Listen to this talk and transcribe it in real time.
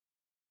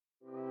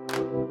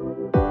Hello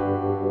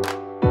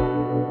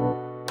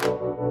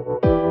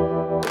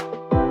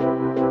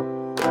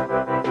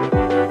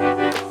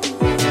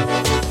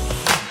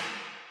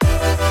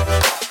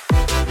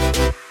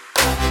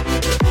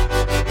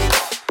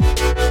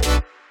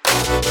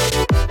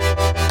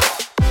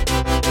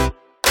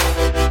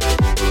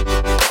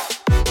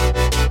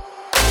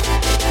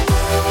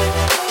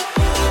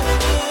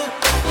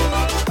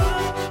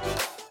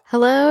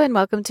and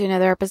welcome to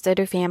another episode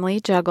of Family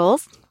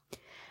Juggles.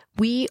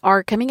 We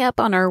are coming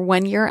up on our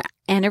 1-year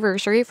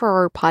anniversary for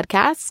our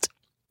podcast,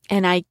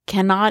 and I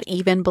cannot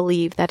even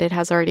believe that it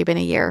has already been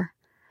a year.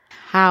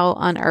 How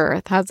on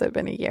earth has it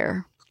been a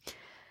year?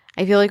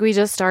 I feel like we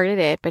just started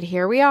it, but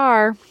here we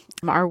are,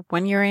 our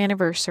 1-year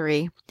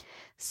anniversary.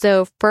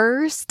 So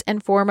first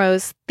and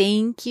foremost,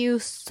 thank you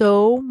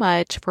so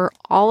much for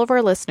all of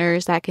our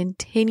listeners that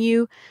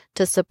continue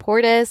to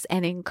support us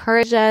and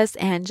encourage us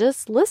and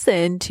just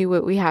listen to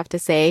what we have to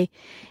say.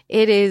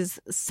 It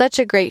is such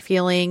a great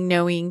feeling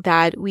knowing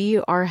that we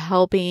are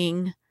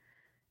helping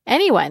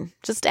anyone,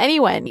 just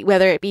anyone,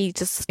 whether it be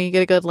just you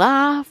get a good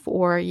laugh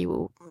or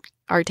you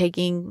are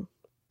taking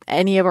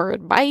any of our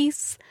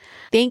advice.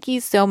 Thank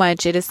you so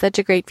much. It is such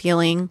a great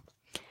feeling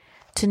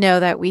to know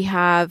that we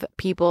have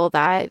people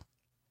that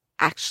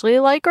actually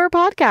like our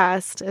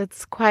podcast.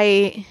 It's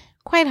quite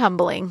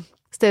humbling.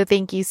 So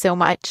thank you so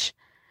much.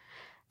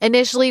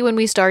 Initially, when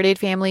we started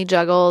Family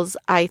Juggles,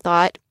 I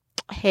thought,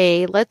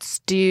 hey, let's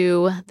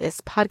do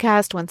this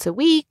podcast once a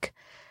week.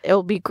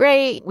 It'll be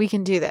great. We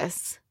can do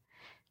this.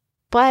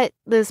 But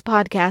this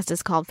podcast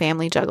is called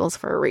Family Juggles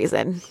for a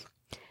reason.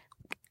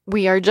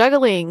 We are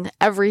juggling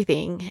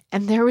everything,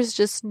 and there was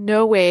just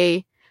no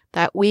way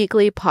that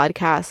weekly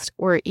podcasts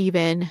were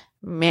even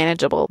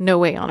manageable. No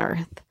way on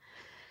earth.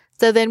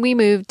 So then we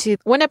moved to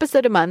 1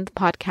 episode a month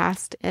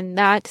podcast, and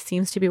that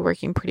seems to be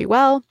working pretty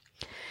well.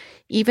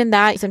 Even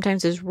that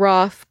sometimes is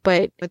rough,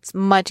 but it's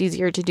much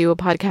easier to do a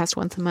podcast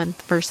once a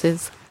month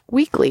versus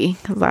weekly,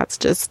 because that's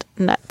just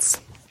nuts.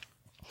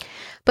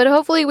 But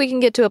hopefully we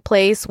can get to a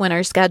place when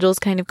our schedules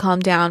kind of calm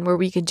down where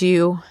we could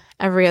do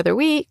every other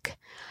week.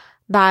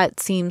 That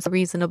seems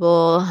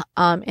reasonable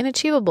and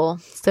achievable.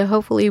 So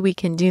hopefully we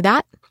can do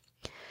that.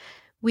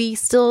 We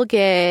still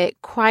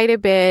get quite a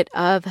bit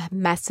of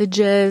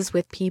messages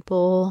with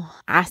people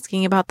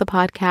asking about the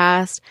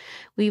podcast.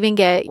 We even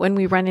get, when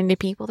we run into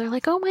people, they're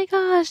like, oh my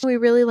gosh, we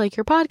really like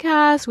your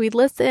podcast. We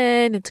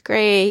listen. It's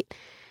great.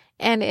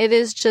 And it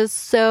is just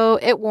so,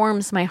 it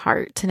warms my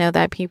heart to know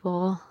that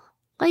people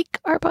like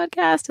our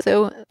podcast.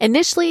 So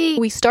initially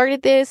we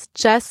started this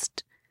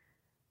just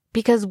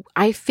because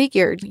I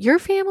figured your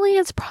family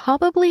is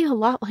probably a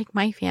lot like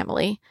my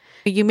family.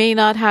 You may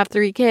not have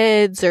 3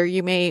 kids or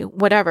you may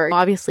whatever.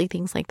 Obviously,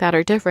 things like that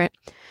are different.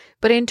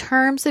 But in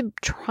terms of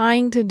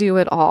trying to do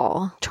it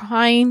all,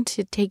 trying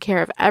to take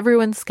care of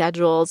everyone's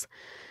schedules,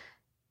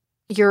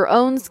 your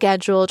own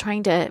schedule,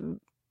 trying to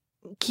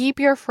keep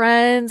your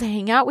friends,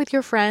 hang out with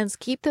your friends,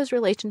 keep those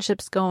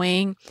relationships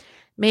going,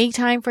 make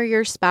time for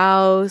your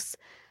spouse,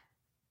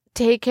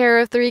 take care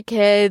of 3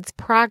 kids,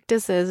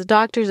 practices,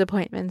 doctor's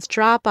appointments,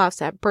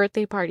 drop-offs at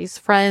birthday parties,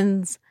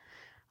 friends.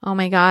 Oh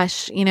my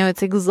gosh,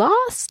 it's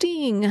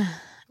exhausting.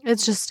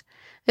 It's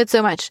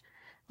so much.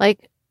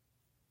 Like,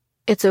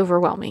 it's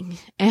overwhelming.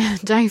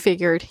 And I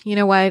figured, you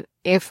know what?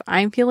 If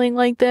I'm feeling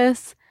like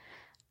this,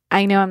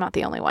 I know I'm not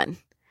the only one.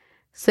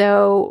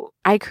 So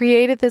I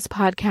created this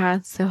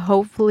podcast. So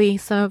hopefully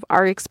some of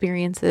our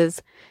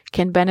experiences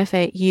can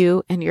benefit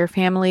you and your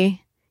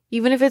family,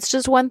 even if it's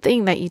just one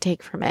thing that you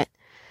take from it.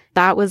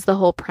 That was the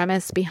whole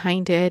premise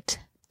behind it,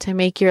 to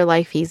make your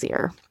life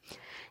easier.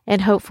 And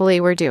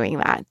hopefully we're doing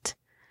that.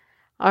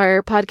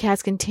 Our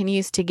podcast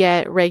continues to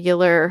get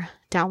regular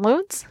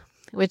downloads,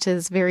 which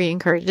is very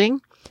encouraging.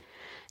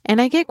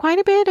 And I get quite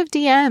a bit of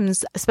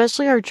DMs,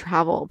 especially our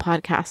travel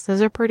podcasts.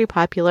 Those are pretty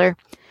popular.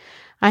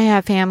 I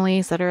have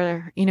families that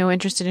are,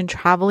 interested in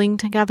traveling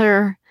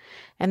together,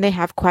 and they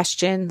have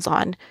questions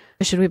on,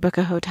 should we book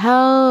a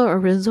hotel or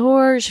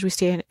resort? Should we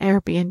stay at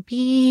an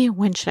Airbnb?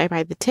 When should I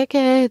buy the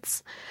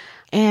tickets?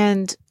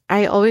 And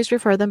I always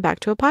refer them back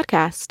to a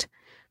podcast,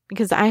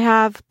 because I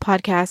have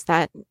podcasts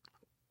that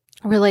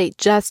relate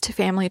just to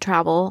family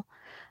travel.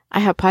 I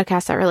have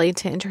podcasts that relate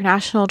to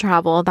international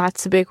travel.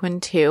 That's a big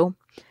one too.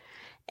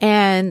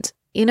 And,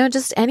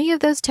 just any of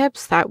those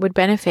tips that would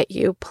benefit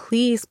you,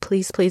 please,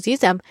 please, please use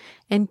them.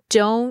 And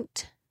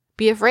don't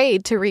be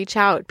afraid to reach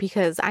out,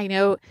 because I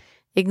know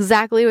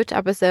exactly which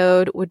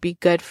episode would be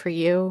good for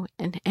you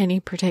in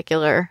any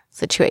particular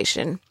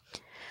situation.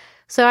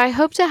 So I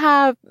hope to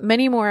have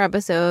many more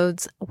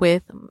episodes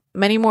with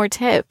many more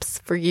tips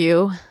for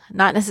you,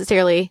 not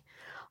necessarily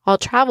all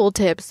travel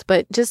tips,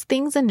 but just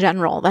things in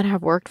general that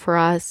have worked for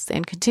us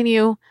and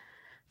continue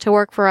to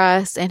work for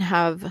us and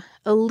have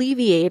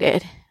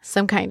alleviated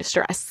some kind of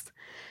stress,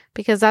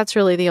 because that's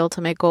really the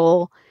ultimate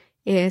goal,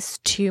 is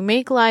to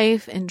make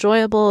life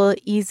enjoyable,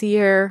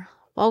 easier,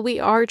 while we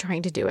are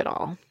trying to do it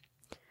all.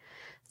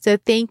 So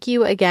thank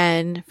you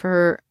again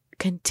for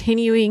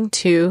continuing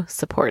to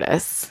support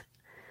us.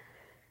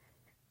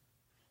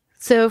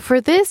 So for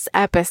this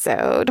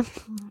episode,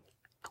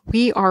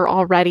 we are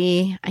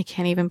already, I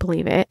can't even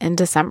believe it, in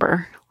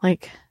December.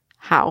 Like,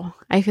 how?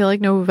 I feel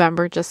like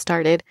November just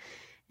started,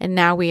 and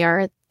now we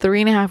are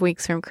 3.5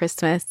 weeks from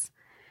Christmas,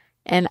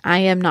 and I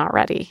am not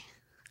ready.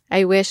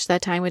 I wish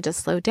that time would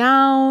just slow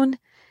down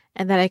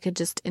and that I could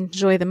just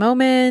enjoy the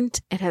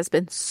moment. It has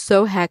been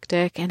so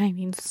hectic, and I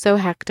mean so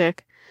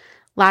hectic.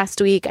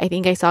 Last week, I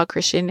think I saw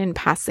Christian in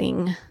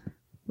passing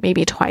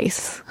maybe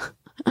twice.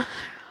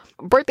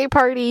 Birthday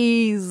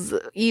parties.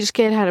 Each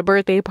kid had a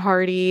birthday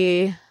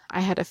party. I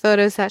had a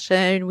photo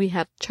session. We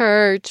had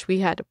church. We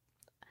had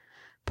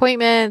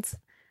appointments,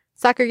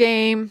 soccer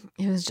game.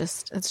 It's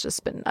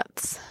just been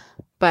nuts.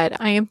 But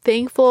I am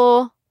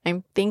thankful.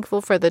 I'm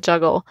thankful for the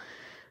juggle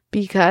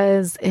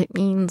because it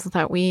means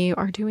that we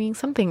are doing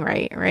something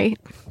right?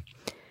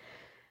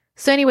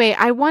 So anyway,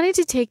 I wanted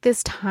to take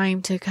this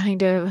time to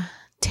kind of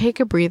take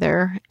a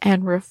breather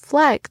and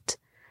reflect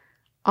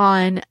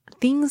on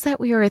things that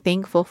we are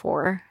thankful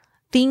for,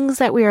 things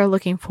that we are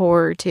looking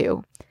forward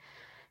to.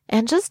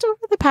 And just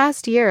over the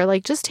past year,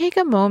 like just take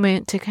a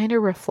moment to kind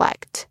of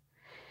reflect.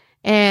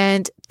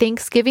 And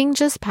Thanksgiving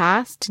just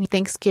passed.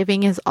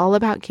 Thanksgiving is all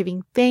about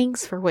giving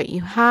thanks for what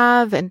you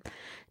have and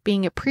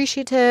being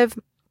appreciative.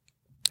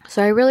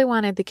 So I really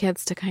wanted the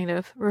kids to kind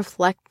of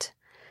reflect,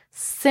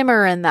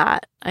 simmer in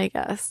that, I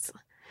guess.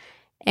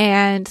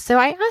 And so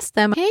I asked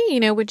them,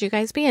 hey, would you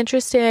guys be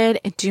interested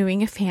in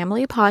doing a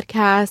family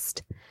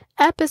podcast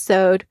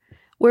episode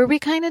where we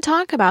kind of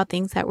talk about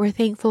things that we're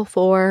thankful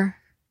for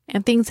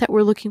and things that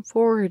we're looking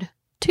forward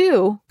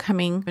to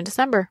coming in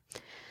December?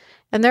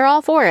 And they're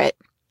all for it.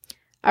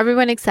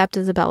 Everyone except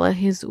Isabella,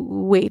 who's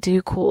way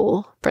too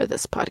cool for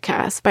this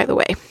podcast, by the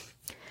way.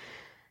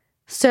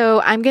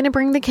 So I'm going to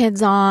bring the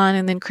kids on,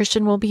 and then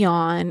Christian will be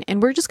on,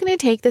 and we're just going to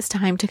take this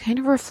time to kind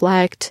of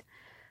reflect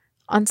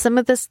on some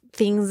of the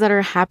things that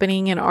are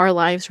happening in our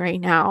lives right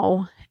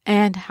now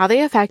and how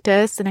they affect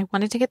us. And I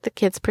wanted to get the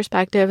kids'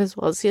 perspective as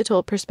well as the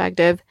adult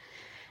perspective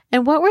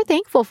and what we're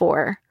thankful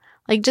for.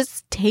 Like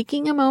just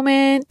taking a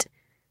moment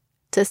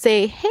to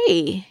say,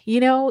 hey,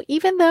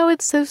 even though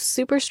it's so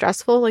super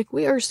stressful, like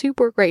we are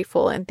super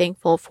grateful and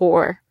thankful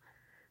for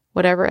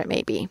whatever it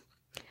may be.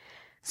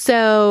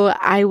 So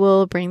I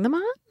will bring them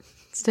on.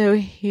 So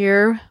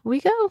here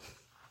we go.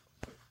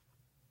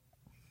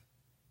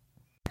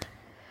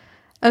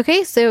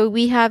 Okay, so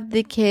we have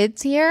the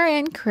kids here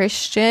and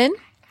Christian.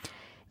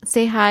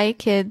 Say hi,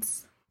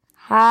 kids.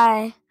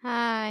 Hi.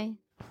 Hi.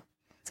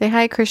 Say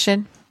hi,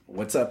 Christian.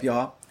 What's up,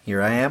 y'all?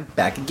 Here I am,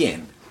 back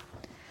again.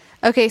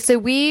 Okay, so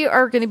we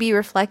are going to be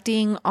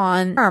reflecting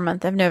on our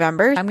month of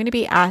November. I'm going to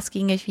be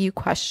asking a few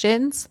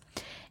questions,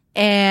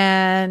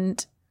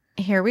 and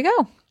here we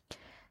go.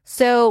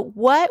 So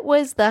what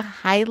was the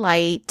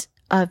highlight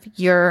of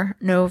your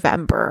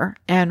November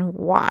and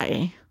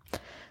why?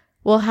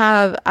 We'll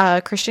have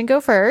Christian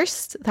go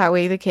first. That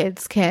way the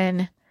kids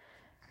can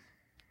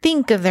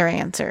think of their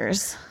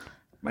answers.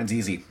 Mine's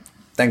easy.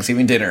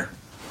 Thanksgiving dinner.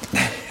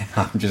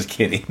 I'm just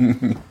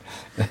kidding.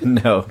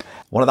 No.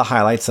 One of the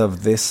highlights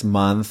of this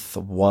month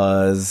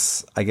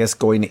was, I guess,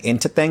 going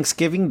into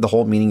Thanksgiving, the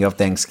whole meaning of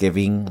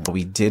Thanksgiving.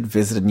 We did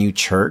visit a new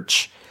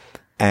church,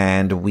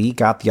 and we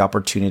got the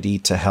opportunity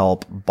to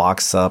help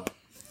box up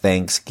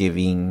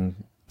Thanksgiving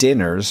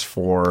dinners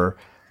for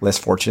less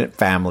fortunate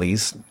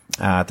families.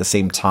 At the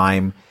same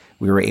time,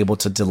 we were able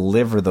to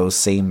deliver those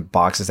same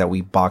boxes that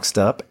we boxed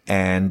up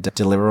and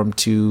deliver them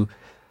to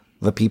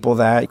the people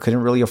that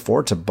couldn't really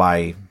afford to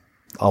buy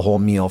a whole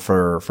meal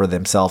for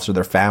themselves or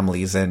their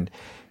families. And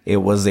it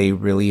was a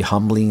really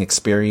humbling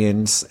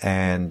experience,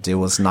 and it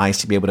was nice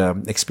to be able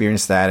to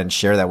experience that and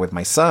share that with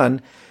my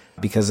son,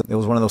 because it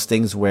was one of those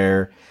things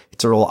where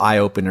it's a real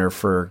eye-opener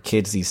for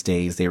kids these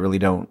days. They really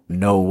don't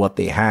know what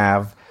they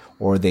have,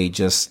 or they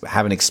just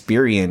haven't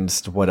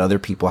experienced what other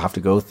people have to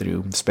go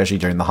through, especially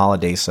during the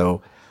holidays.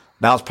 So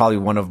that was probably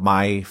one of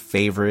my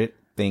favorite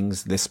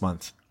things this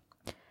month.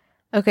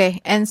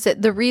 Okay. And so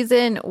the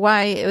reason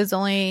why it was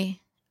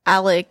only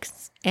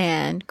Alex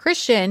and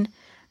Christian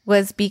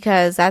was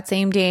because that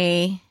same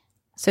day,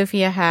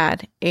 Sophia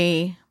had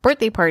a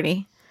birthday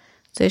party.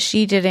 So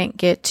she didn't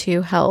get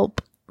to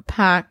help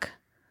pack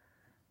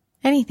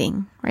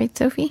anything. Right,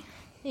 Sophie?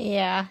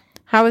 Yeah.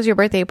 How was your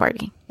birthday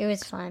party? It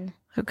was fun.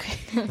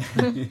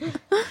 Okay.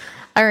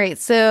 All right.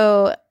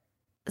 So,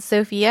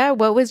 Sophia,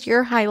 what was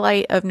your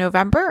highlight of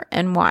November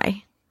and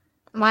why?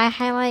 My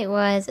highlight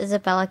was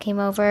Isabella came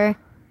over.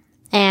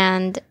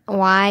 And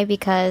why?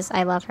 Because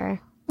I love her.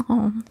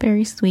 Oh,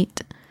 very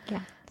sweet.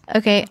 Yeah.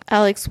 Okay.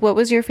 Alex, what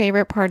was your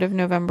favorite part of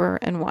November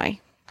and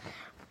why?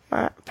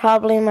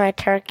 Probably my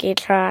turkey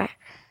trot.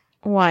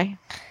 Why?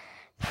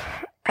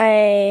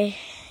 I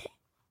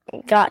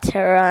got to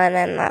run,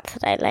 and that's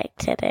what I like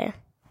to do.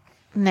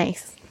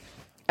 Nice.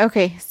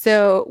 Okay,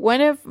 so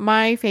one of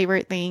my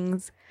favorite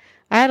things,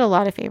 I had a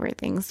lot of favorite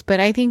things,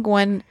 but I think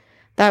one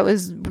that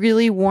was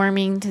really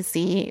warming to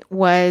see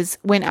was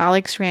when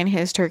Alex ran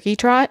his turkey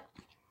trot.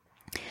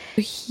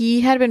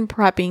 He had been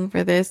prepping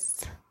for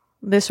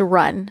this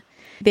run.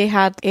 They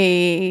had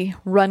a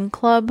run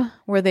club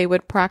where they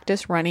would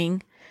practice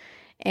running,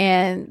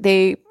 and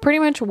they pretty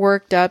much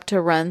worked up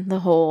to run the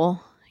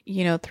whole,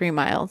 3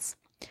 miles.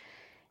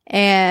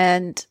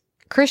 And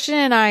Christian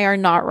and I are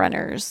not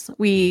runners.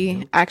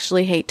 We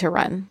actually hate to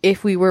run.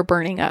 If we were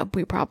burning up,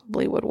 we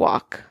probably would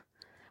walk,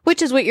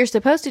 which is what you're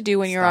supposed to do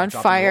when you're on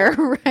fire,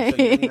 right? So you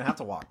don't even have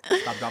to walk.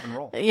 Stop, drop, and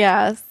roll.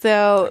 Yeah.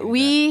 So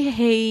we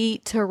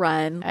hate to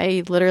run.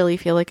 I literally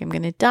feel like I'm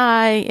going to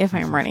die if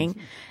I'm running.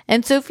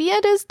 And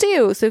Sophia does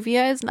too.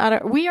 Sophia is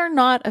we are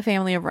not a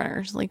family of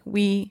runners. Like,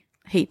 we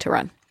hate to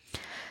run.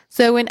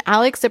 So when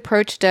Alex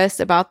approached us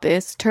about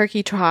this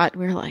turkey trot,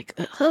 we were like,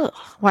 ugh,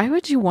 why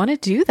would you want to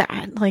do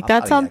that? Like,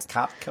 that sounds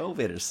caught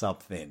COVID or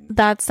something.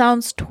 That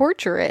sounds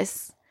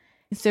torturous.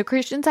 So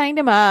Christian signed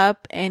him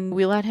up and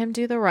we let him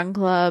do the run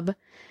club.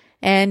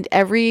 And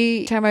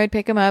every time I would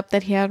pick him up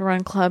that he had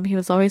run club, he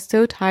was always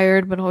so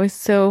tired, but always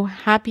so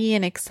happy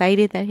and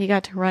excited that he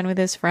got to run with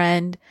his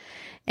friend.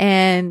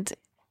 And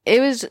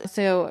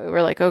so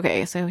we're like,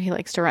 okay, so he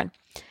likes to run.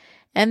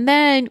 And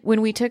then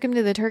when we took him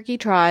to the turkey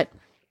trot,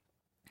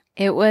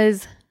 it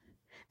was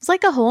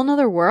like a whole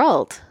nother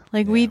world.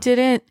 Like, we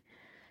didn't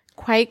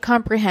quite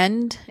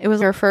comprehend. It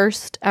was our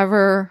first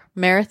ever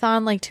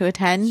marathon, like, to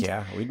attend.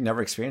 Yeah, we'd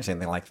never experienced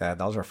anything like that.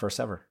 That was our first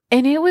ever.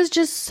 And it was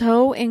just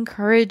so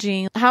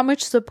encouraging how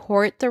much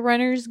support the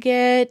runners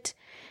get.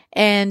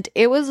 And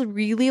it was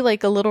really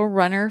like a little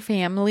runner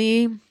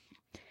family.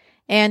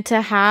 And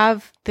to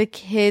have the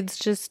kids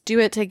just do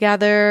it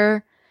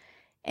together,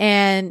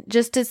 and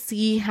just to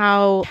see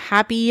how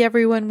happy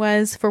everyone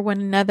was for one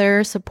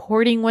another,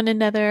 supporting one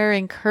another,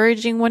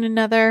 encouraging one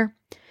another.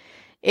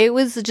 It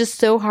was just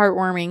so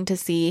heartwarming to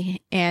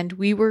see. And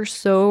we were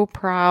so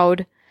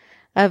proud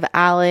of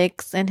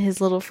Alex and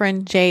his little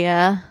friend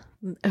Jaya,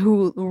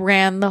 who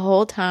ran the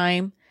whole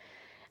time.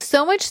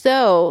 So much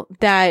so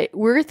that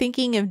we're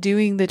thinking of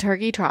doing the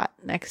turkey trot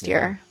next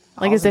year,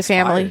 like, as a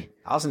family.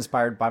 I was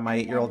inspired by my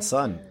 8-year-old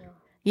son.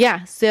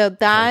 Yeah. So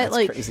that's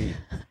crazy.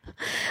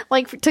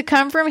 Like, to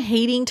come from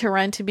hating to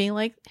run to being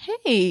like,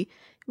 hey,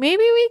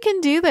 maybe we can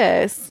do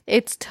this.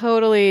 It's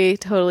totally,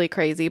 totally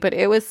crazy. But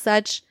it was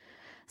such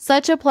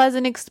a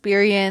pleasant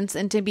experience.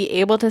 And to be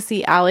able to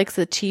see Alex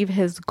achieve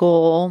his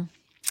goal,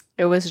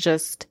 it was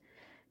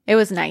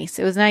nice.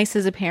 It was nice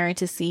as a parent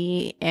to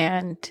see.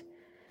 And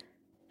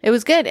it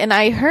was good. And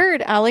I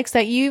heard, Alex,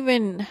 that you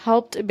even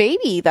helped a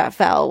baby that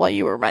fell while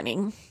you were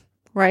running,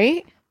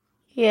 right?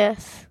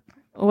 Yes.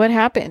 What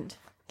happened?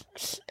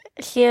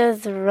 She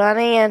was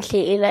running and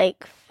she,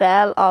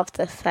 fell off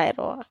the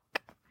sidewalk.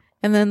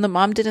 And then the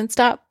mom didn't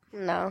stop?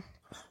 No.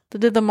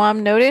 Did the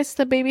mom notice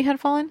the baby had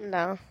fallen?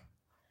 No.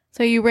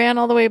 So you ran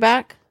all the way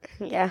back?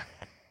 Yeah.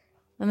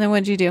 And then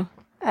what'd you do?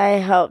 I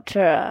helped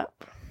her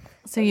up.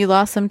 So you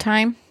lost some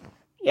time?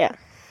 Yeah.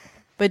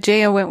 But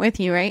Jaya went with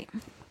you, right?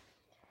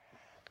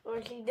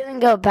 Well, she didn't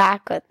go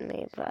back with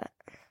me,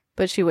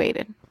 But she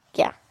waited.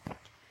 Yeah.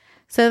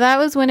 So that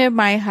was one of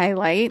my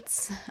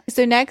highlights.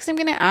 So next I'm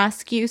going to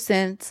ask you,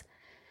 since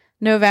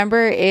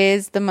November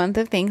is the month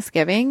of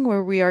Thanksgiving,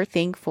 where we are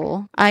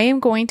thankful, I am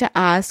going to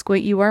ask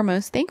what you are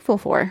most thankful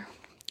for.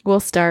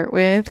 We'll start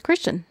with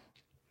Christian.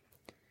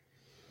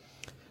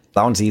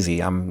 That one's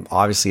easy. I'm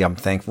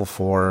thankful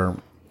for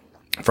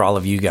all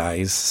of you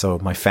guys. So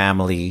my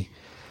family,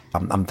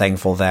 I'm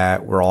thankful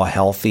that we're all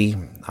healthy.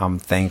 I'm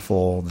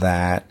thankful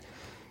that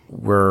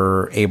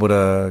we're able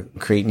to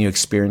create new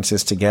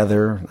experiences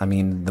together. I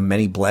mean, the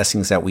many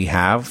blessings that we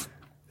have,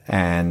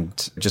 and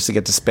just to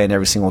get to spend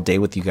every single day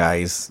with you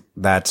guys,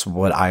 that's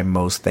what I'm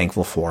most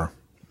thankful for.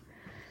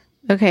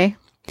 Okay.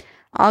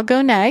 I'll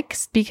go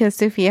next because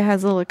Sophia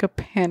has a look of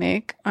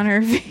panic on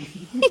her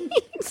face.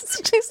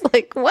 She's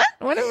like, what?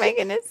 What am I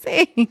going to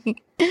say?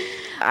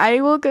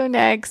 I will go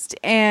next,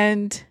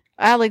 and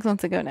Alex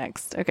wants to go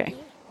next. Okay.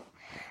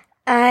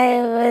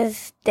 I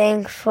was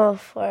thankful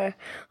for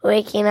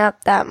waking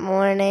up that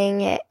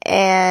morning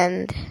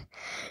and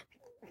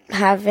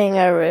having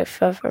a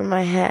roof over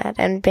my head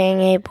and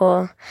being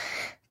able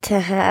to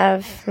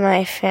have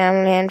my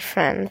family and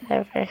friends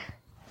over.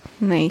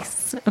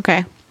 Nice.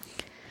 Okay.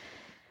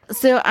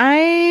 So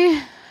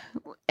I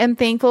am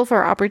thankful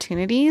for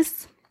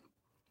opportunities.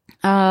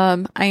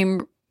 I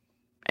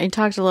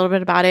talked a little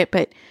bit about it,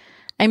 but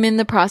I'm in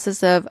the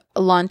process of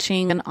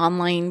launching an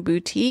online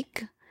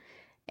boutique.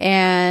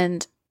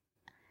 And,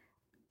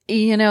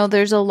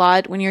 there's a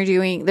lot when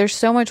there's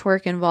so much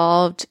work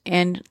involved.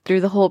 And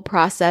through the whole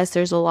process,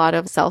 there's a lot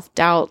of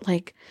self-doubt.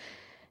 Like,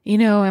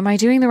 am I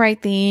doing the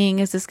right thing?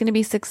 Is this going to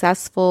be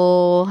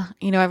successful?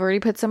 I've already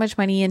put so much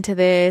money into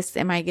this.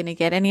 Am I going to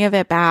get any of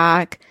it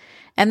back?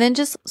 And then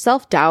just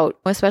self-doubt,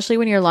 especially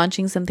when you're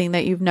launching something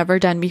that you've never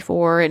done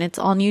before and it's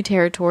all new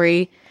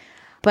territory.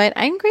 But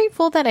I'm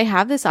grateful that I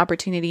have this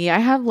opportunity. I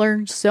have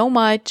learned so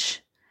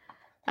much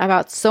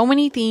about so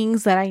many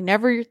things that I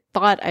never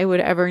thought I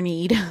would ever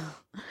need.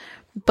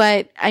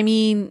 But I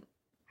mean,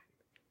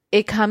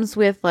 it comes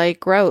with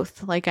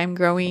growth. I'm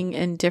growing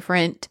in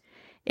different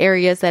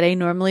areas that I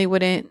normally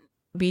wouldn't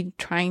be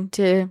trying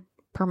to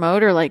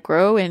promote or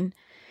grow in.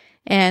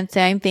 And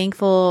so I'm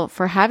thankful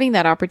for having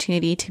that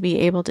opportunity to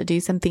be able to do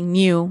something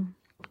new.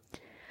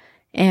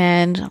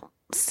 And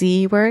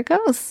see where it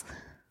goes.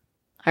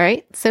 All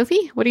right,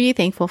 Sophie, what are you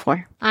thankful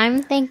for?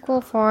 I'm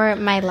thankful for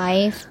my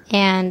life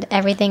and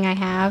everything I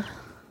have,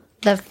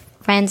 the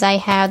friends I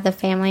have, the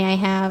family I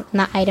have, and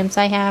the items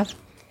I have,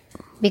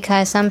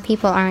 because some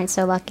people aren't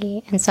so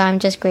lucky. And so I'm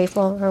just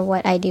grateful for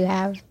what I do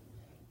have.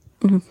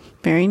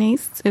 Very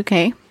nice.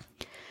 Okay.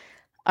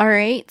 All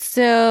right.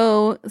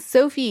 So,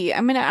 Sophie,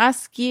 I'm going to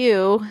ask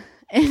you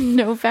in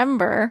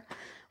November,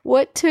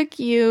 what took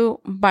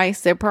you by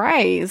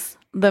surprise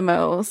the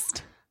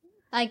most?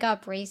 I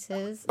got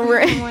braces.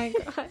 Right. Oh my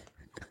God.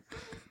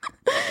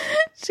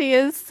 She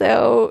is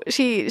so,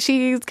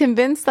 she's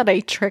convinced that I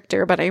tricked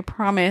her, but I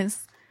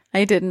promise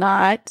I did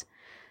not.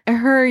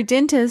 Her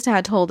dentist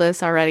had told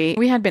us already.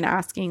 We had been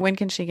asking, when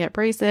can she get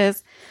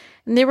braces?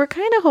 And they were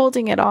kind of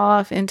holding it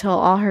off until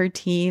all her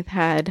teeth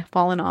had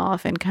fallen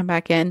off and come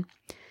back in.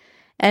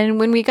 And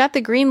when we got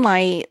the green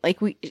light,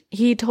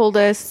 he told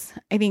us,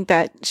 I think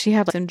that she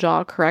had some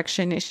jaw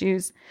correction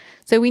issues.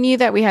 So we knew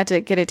that we had to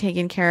get it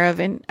taken care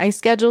of. And I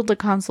scheduled a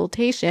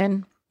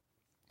consultation.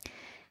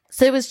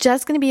 So it was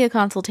just going to be a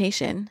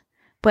consultation,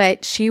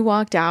 but she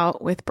walked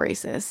out with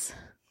braces.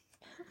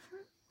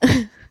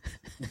 Don't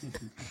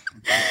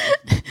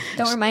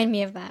remind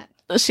me of that.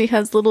 She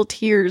has little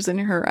tears in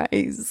her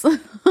eyes.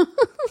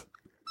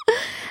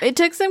 It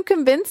took some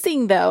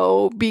convincing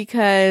though,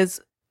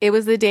 because it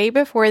was the day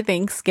before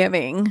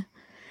Thanksgiving.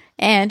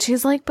 And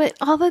she's like, but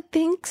all the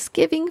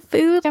Thanksgiving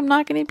food, I'm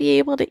not going to be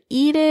able to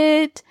eat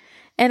it.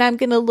 And I'm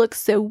going to look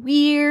so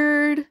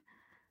weird.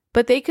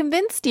 But they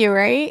convinced you,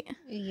 right?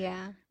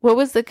 Yeah. What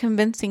was the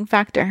convincing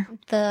factor?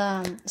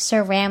 The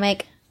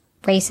ceramic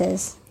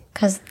braces,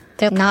 because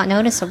they're not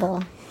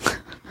noticeable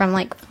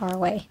from far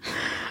away.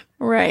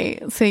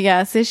 Right. So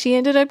yeah, so she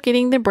ended up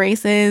getting the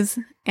braces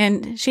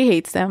and she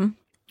hates them,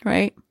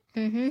 right?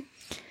 Mm-hmm.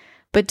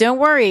 But don't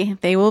worry,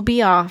 they will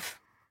be off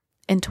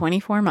in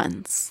 24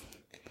 months.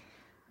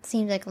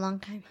 Seems like a long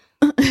time.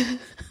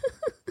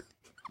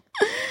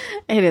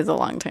 It is a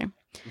long time.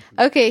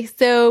 Okay,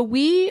 so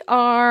we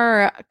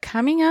are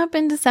coming up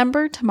in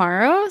December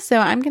tomorrow. So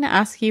I'm going to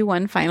ask you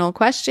one final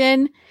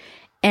question.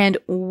 And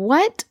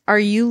what are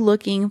you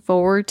looking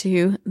forward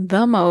to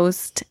the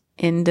most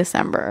in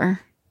December,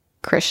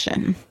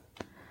 Christian?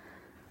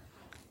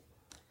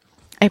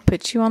 I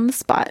put you on the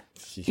spot.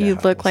 Yeah, you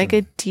look like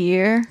a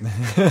deer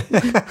with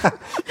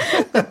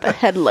the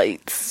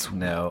headlights.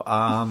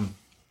 No,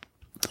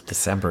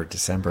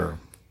 December.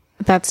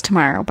 That's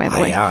tomorrow, by the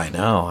way. Yeah, I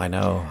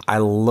know. I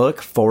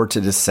look forward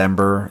to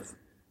December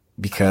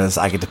because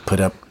I get to put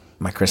up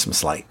my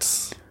Christmas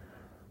lights.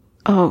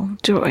 Oh,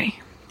 joy.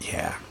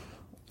 Yeah.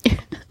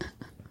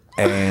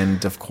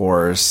 And of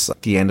course,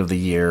 at the end of the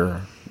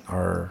year,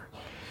 our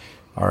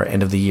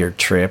end of the year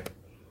trip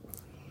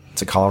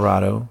to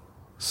Colorado.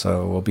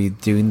 So we'll be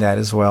doing that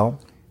as well.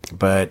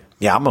 But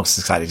yeah, I'm most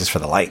excited just for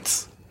the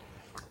lights.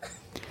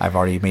 I've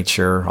already made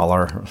sure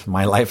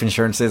my life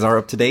insurances are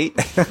up to date,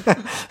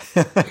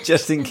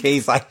 just in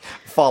case I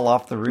fall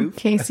off the roof.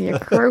 In case you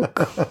croak.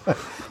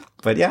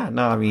 But yeah,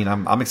 no, I mean,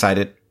 I'm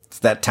excited. It's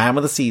that time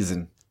of the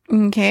season.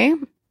 Okay.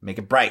 Make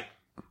it bright.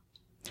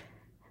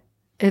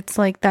 It's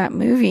like that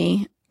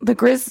movie, the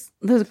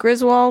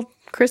Griswold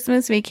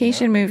Christmas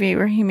Vacation movie,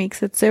 where he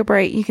makes it so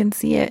bright you can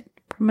see it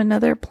from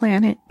another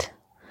planet.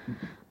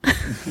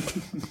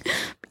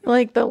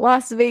 Like the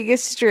Las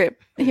Vegas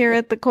Strip here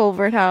at the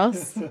Colbert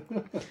House.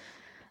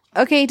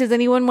 Okay, does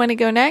anyone want to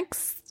go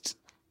next?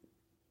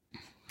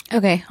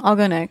 Okay, I'll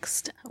go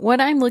next. What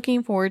I'm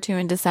looking forward to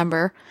in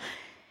December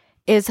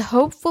is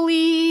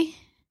hopefully,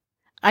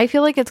 I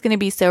feel like it's going to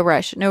be so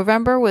rushed.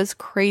 November was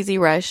crazy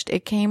rushed.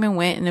 It came and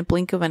went in a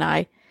blink of an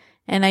eye.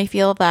 And I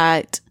feel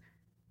that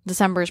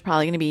December is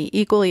probably going to be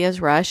equally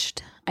as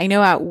rushed. I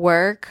know at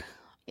work,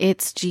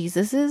 it's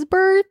Jesus's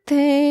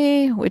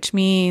birthday, which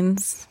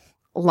means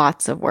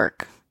lots of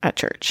work at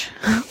church.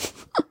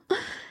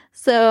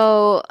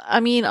 So, I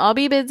mean, I'll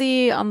be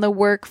busy on the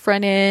work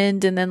front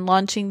end and then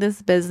launching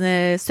this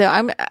business. So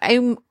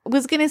I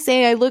was going to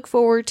say I look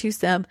forward to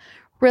some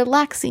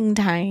relaxing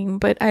time,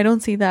 but I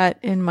don't see that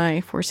in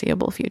my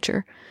foreseeable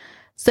future.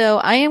 So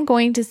I am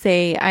going to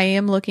say I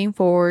am looking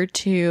forward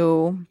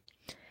to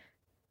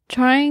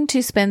trying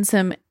to spend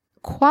some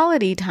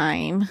quality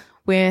time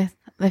with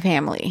the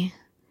family,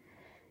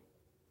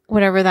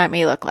 whatever that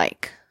may look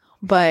like.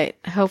 But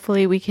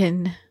hopefully we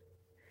can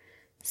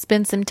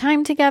spend some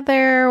time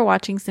together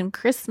watching some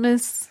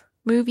Christmas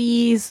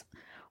movies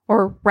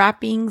or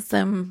wrapping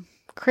some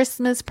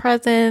Christmas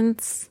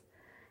presents,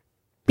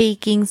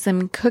 baking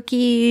some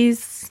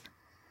cookies.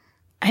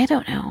 I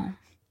don't know.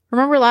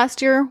 Remember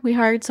last year we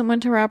hired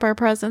someone to wrap our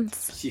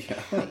presents?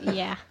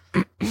 Yeah.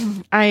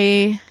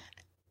 I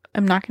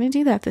am not going to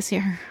do that this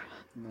year.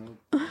 No.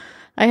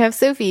 I have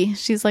Sophie.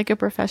 She's like a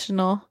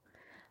professional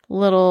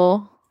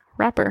little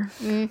wrapper.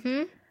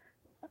 Mm-hmm.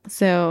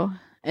 So,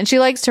 and she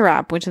likes to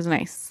wrap, which is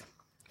nice.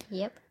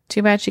 Yep.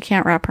 Too bad she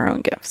can't wrap her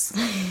own gifts.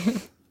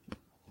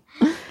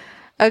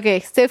 Okay,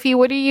 Sophie,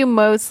 what are you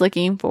most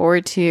looking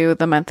forward to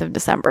the month of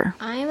December?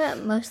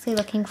 I'm mostly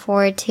looking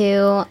forward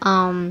to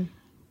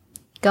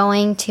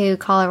going to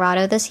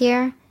Colorado this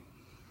year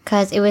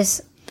because it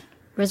was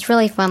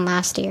really fun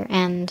last year,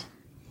 and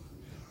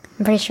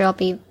I'm pretty sure it'll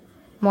be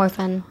more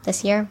fun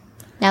this year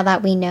now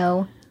that we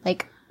know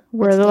like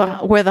where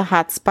the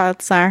hot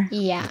spots are.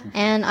 Yeah,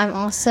 and I'm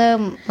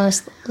also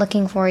most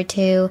looking forward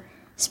to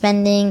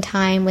spending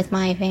time with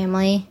my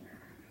family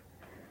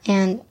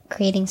and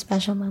creating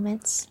special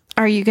moments.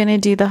 Are you going to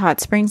do the hot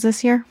springs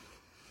this year?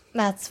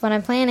 That's what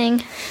I'm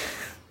planning.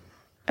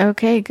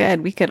 Okay,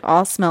 good. We could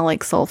all smell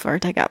like sulfur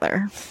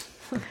together.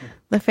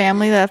 The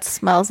family that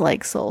smells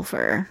like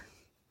sulfur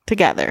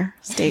together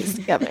stays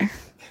together.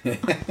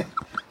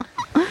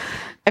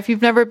 If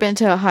you've never been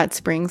to a hot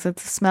springs,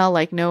 it's a smell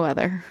like no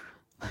other.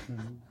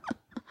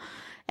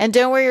 And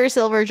don't wear your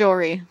silver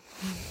jewelry.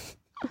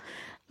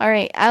 All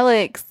right,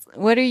 Alex,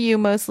 what are you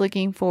most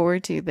looking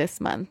forward to this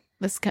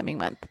coming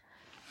month?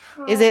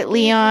 Is it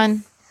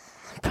Leon?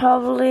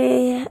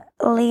 Probably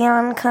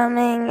Leon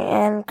coming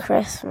and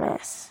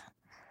Christmas.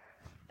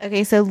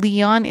 Okay, so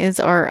Leon is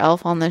our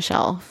elf on the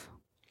shelf.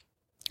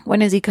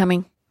 When is he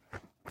coming?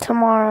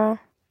 Tomorrow.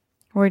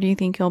 Where do you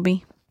think he'll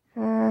be?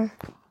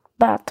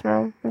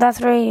 Bathroom. That's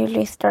where he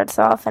usually starts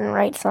off and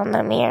writes on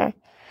the mirror.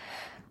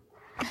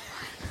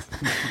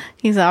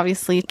 He's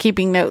obviously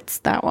keeping notes,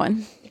 that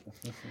one.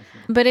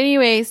 But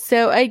anyway,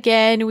 so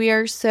again, we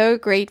are so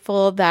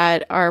grateful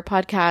that our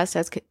podcast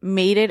has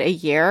made it a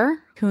year.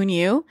 Who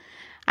knew?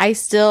 We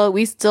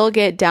still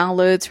get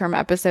downloads from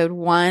episode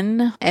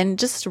 1, and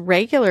just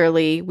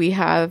regularly we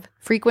have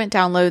frequent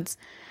downloads.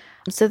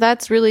 So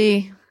it's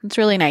really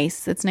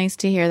nice. It's nice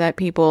to hear that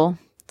people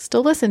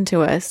still listen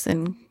to us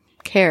and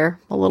care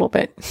a little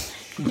bit.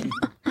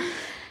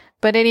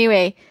 But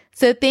anyway,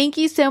 so thank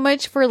you so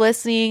much for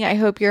listening. I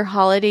hope your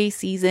holiday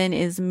season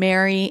is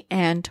merry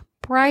and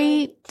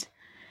bright.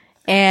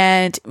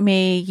 And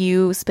may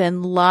you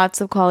spend lots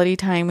of quality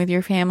time with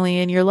your family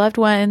and your loved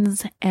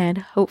ones. And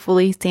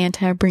hopefully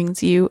Santa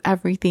brings you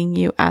everything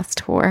you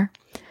asked for.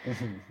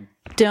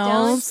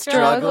 Don't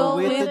struggle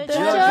with the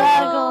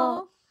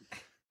juggle.